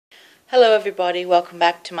Hello everybody, welcome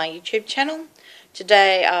back to my YouTube channel.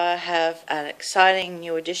 Today I have an exciting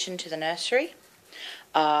new addition to the nursery.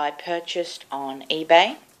 I purchased on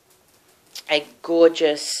eBay a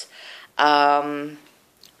gorgeous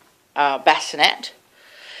bassinet,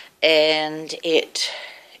 and it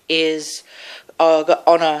is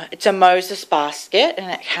it's a Moses basket,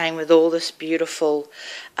 and it came with all this beautiful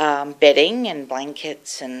bedding and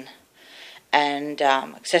blankets and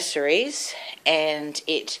accessories, and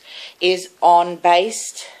it is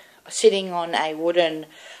sitting on a wooden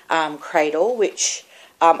cradle, which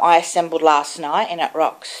I assembled last night, and it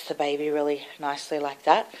rocks the baby really nicely like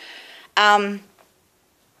that. I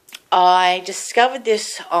discovered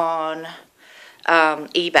this on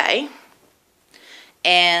eBay,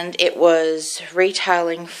 and it was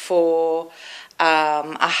retailing for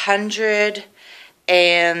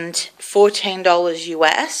 $114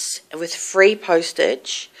 US with free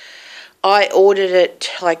postage. I ordered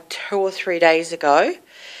it like 2 or 3 days ago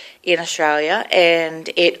in Australia, and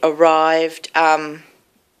it arrived on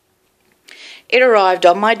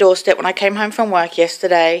my doorstep when I came home from work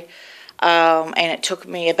yesterday, and it took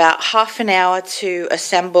me about half an hour to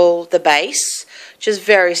assemble the base, which is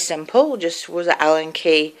very simple. Just was an Allen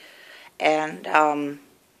key and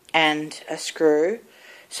a screw.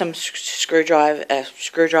 Some screwdriver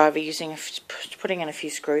putting in a few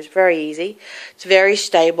screws. Very easy. It's very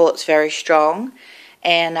stable. It's very strong,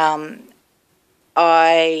 and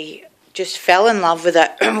I just fell in love with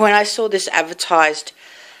it when I saw this advertised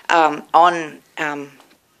on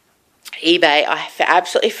eBay. I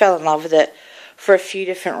absolutely fell in love with it for a few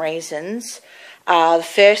different reasons.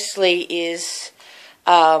 Firstly is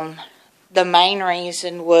the main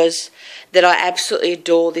reason was that I absolutely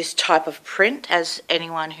adore this type of print. As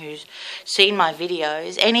anyone who's seen my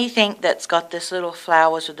videos, anything that's got this little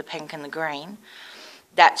flowers with the pink and the green,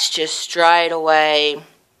 that's just straight away.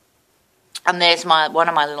 And there's one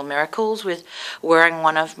of my little miracles with wearing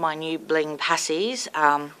one of my new bling passies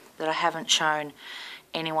that I haven't shown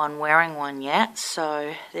anyone wearing one yet.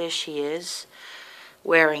 So there she is,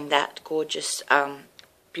 wearing that gorgeous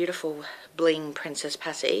beautiful bling princess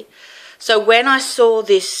passy. So when I saw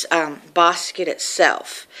this basket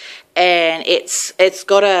itself, and it's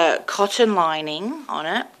got a cotton lining on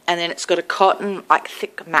it, and then it's got a cotton like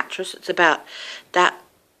thick mattress. It's about that,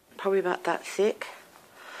 probably about that thick.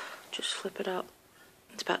 Just flip it up.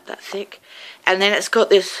 It's about that thick, and then it's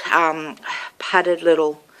got this padded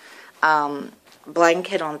little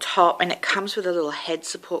blanket on top, and it comes with a little head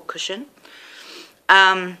support cushion.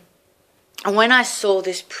 And when I saw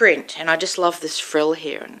this print, and I just love this frill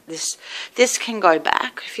here, and this can go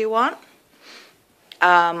back if you want,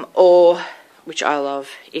 or, which I love,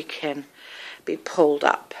 it can be pulled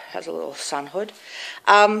up as a little sun hood.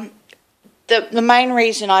 The main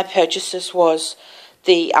reason I purchased this was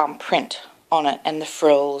the print on it, and the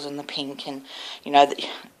frills and the pink, and you know,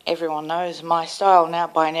 everyone knows my style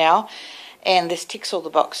by now, and this ticks all the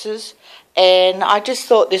boxes. And I just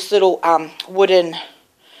thought this little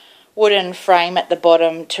wooden frame at the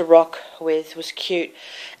bottom to rock with was cute,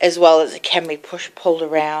 as well as it can be pulled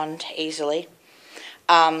around easily.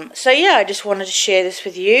 So yeah, I just wanted to share this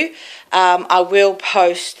with you. I will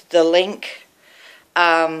post the link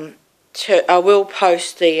link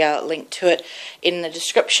to it in the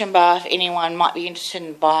description bar if anyone might be interested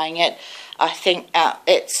in buying it. I think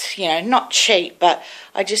it's, you know, not cheap, but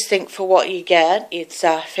I just think for what you get, it's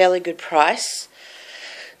a fairly good price.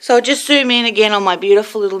 So I'll just zoom in again on my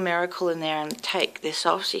beautiful little miracle in there and take this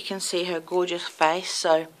off so you can see her gorgeous face.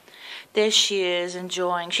 So there she is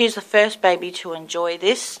enjoying. She's the first baby to enjoy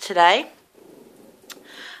this today.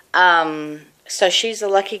 So she's a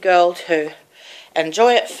lucky girl to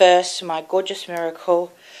enjoy it first, my gorgeous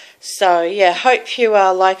miracle. So yeah, hope you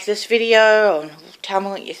like this video, and tell me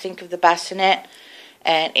what you think of the bassinet.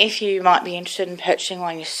 And if you might be interested in purchasing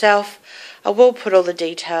one yourself, I will put all the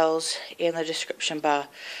details in the description bar.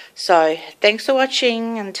 So thanks for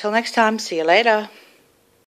watching. Until next time, see you later.